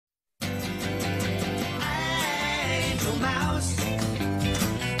Mouse.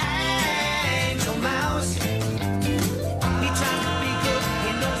 Angel Mouse. He tries to be good,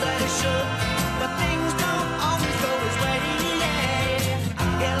 he knows that he should, but things don't always go his way.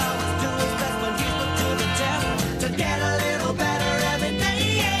 He'll always do his best when he's put to the test to get a little better every day.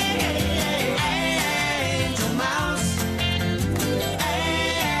 Angel Mouse.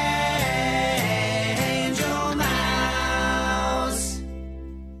 Angel Mouse.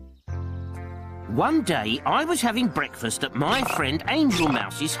 One day, I was having breakfast at my friend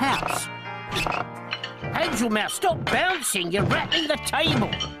Angelmouse's house. Angelmouse, stop bouncing. You're rattling the table.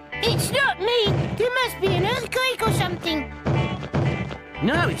 It's not me. There must be an earthquake or something.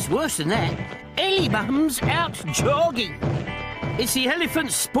 No, it's worse than that. Elliemum's out jogging. It's the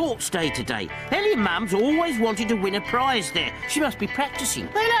elephant sports day today. Elliemum's always wanted to win a prize there. She must be practising.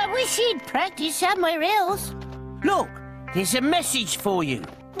 Well, I wish she'd practice somewhere else. Look, there's a message for you.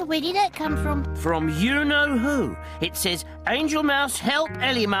 Well, where did that come from? From you-know-who. It says, Angelmouse, help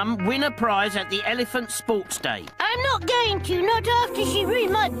Elliemum win a prize at the Elephant Sports Day. I'm not going to, not after she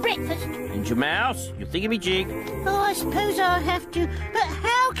ruined my breakfast. Angelmouse, you're thinking me jig. Oh, I suppose I'll have to. But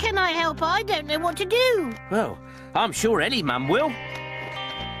how can I help? I don't know what to do. Well, I'm sure Elliemum will.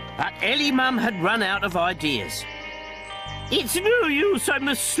 But Elliemum had run out of ideas. It's no use, I'm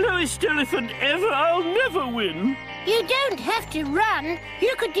the slowest elephant ever. I'll never win. You don't have to run.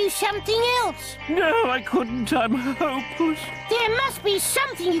 You could do something else. No, I couldn't. I'm hopeless. There must be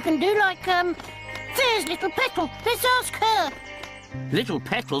something you can do, like, there's Little Petal. Let's ask her. Little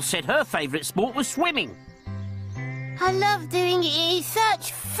Petal said her favourite sport was swimming. I love doing it. It's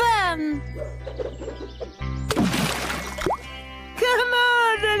such fun. Come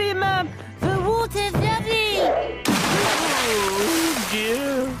on, Elliemum. The water's lovely. Oh,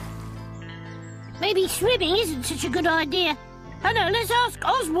 dear. Maybe swimming isn't such a good idea. Oh no, let's ask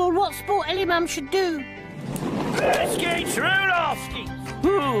Oswald what sport Elliemum should do. Let's get through, Lasky.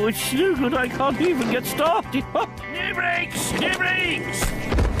 Oh, it's no good. I can't even get started. New brakes! New brakes!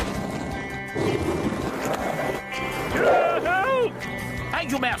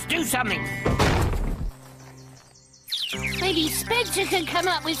 Angelmouse, do something. Maybe Spencer can come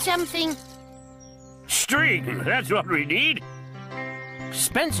up with something. String, that's what we need.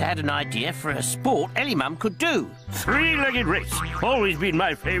 Spencer had an idea for a sport Elliemum could do. Three-legged race. Always been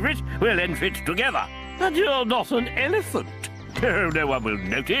my favourite. We'll enter it together. But you're not an elephant. Oh, no one will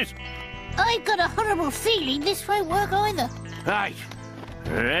notice. I've got a horrible feeling this won't work either. Right.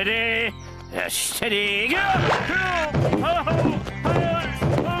 Ready, steady, go! Look out!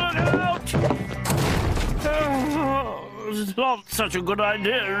 Oh, it's not such a good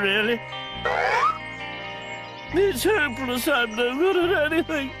idea, really. It's hopeless. I'm no good at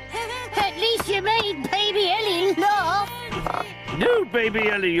anything. At least you made Baby Ellie laugh. No, Baby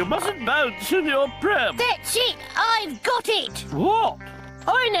Ellie, you mustn't bounce in your pram. That's it. I've got it. What?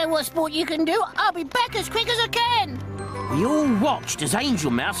 I know what sport you can do. I'll be back as quick as I can. We all watched as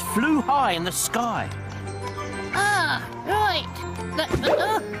Angelmouse flew high in the sky. Ah, right.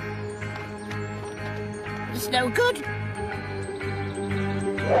 It's no good.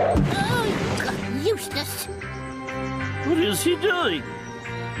 Oh, useless. What is he doing?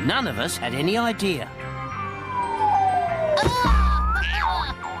 None of us had any idea.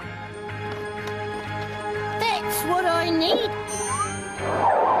 That's what I need.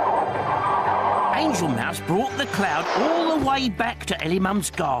 Angelmouse brought the cloud all the way back to Elliemum's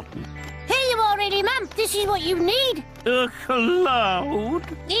garden. Here you are, Elliemum. This is what you need. A cloud?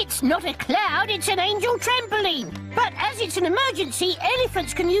 It's not a cloud, it's an angel trampoline. But as it's an emergency,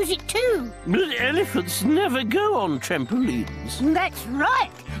 elephants can use it too. But elephants never go on trampolines. That's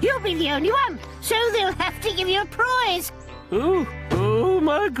right. You'll be the only one, so they'll have to give you a prize. Oh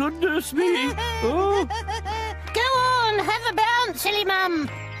my goodness me. Oh. Go on, have a bounce, Elliemum.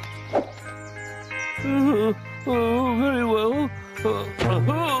 Oh, very well.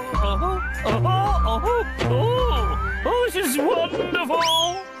 Oh, this is wonderful.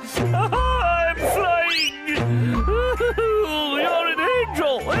 I'm flying. You're an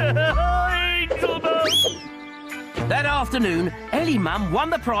angel. Angelmouse. That afternoon, Elliemum won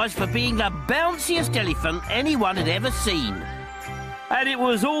the prize for being the bounciest elephant anyone had ever seen. And it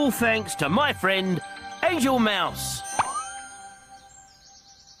was all thanks to my friend, Angelmouse.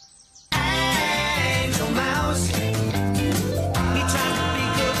 Angel Mouse.